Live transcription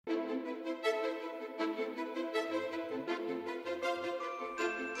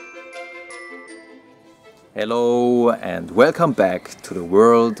Hello and welcome back to the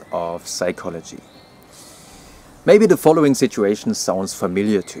world of psychology. Maybe the following situation sounds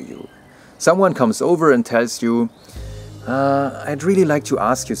familiar to you. Someone comes over and tells you, I'd really like to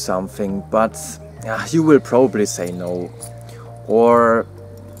ask you something, but you will probably say no. Or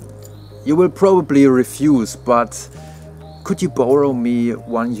you will probably refuse, but could you borrow me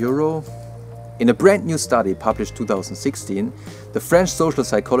 €1? In a brand new study published 2016, the French social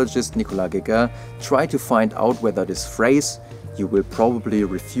psychologist Nicolas Guéguin tried to find out whether this phrase, "you will probably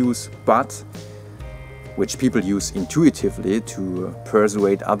refuse but," which people use intuitively to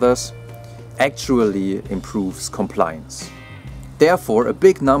persuade others, actually improves compliance. Therefore, a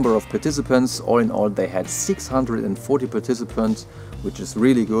big number of participants, all in all they had 640 participants, which is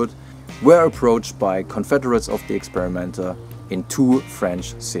really good, were approached by confederates of the experimenter in 2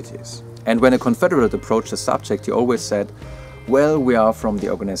 French cities. And when a confederate approached the subject, he always said, well, we are from the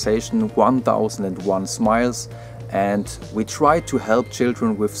organization 1001 Smiles and we try to help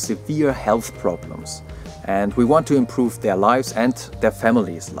children with severe health problems. And we want to improve their lives and their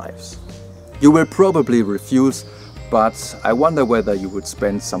families' lives. You will probably refuse, but I wonder whether you would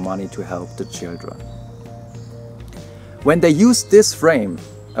spend some money to help the children. When they used this frame,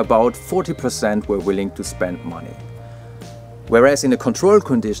 about 40% were willing to spend money. Whereas in a control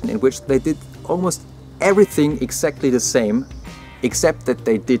condition in which they did almost everything exactly the same, except that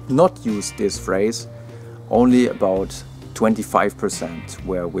they did not use this phrase, only about 25%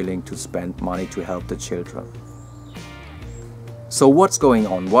 were willing to spend money to help the children. So what's going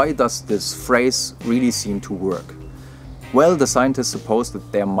on? Why does this phrase really seem to work? Well, the scientists suppose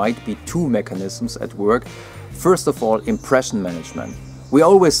that there might be 2 mechanisms at work. First of all, impression management. We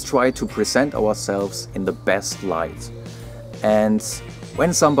always try to present ourselves in the best light. And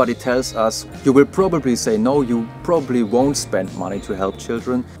when somebody tells us, you will probably say no, you probably won't spend money to help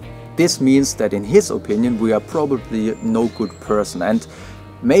children, this means that in his opinion we are probably no good person. And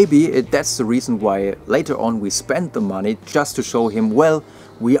maybe that's the reason why later on we spend the money just to show him, well,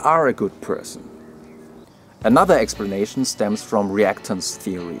 we are a good person. Another explanation stems from reactance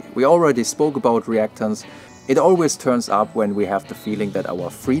theory. We already spoke about reactance. It always turns up when we have the feeling that our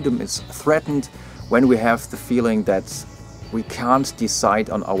freedom is threatened, when we have the feeling that we can't decide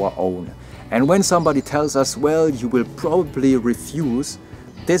on our own. And when somebody tells us, well, you will probably refuse,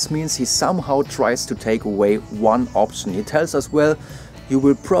 this means he somehow tries to take away one option. He tells us, well, you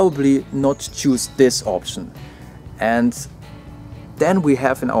will probably not choose this option. And then we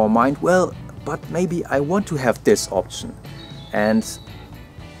have in our mind, well, but maybe I want to have this option. And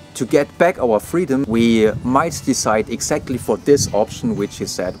to get back our freedom, we might decide exactly for this option, which he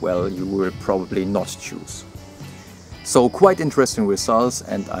said, well, you will probably not choose. So quite interesting results,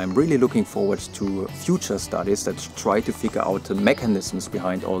 and I'm really looking forward to future studies that try to figure out the mechanisms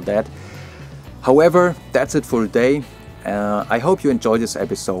behind all that. However, that's it for today. I hope you enjoyed this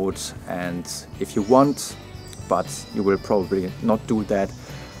episode, and if you want, but you will probably not do that,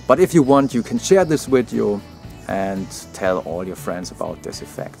 but if you want, you can share this video and tell all your friends about this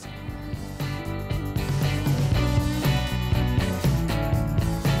effect.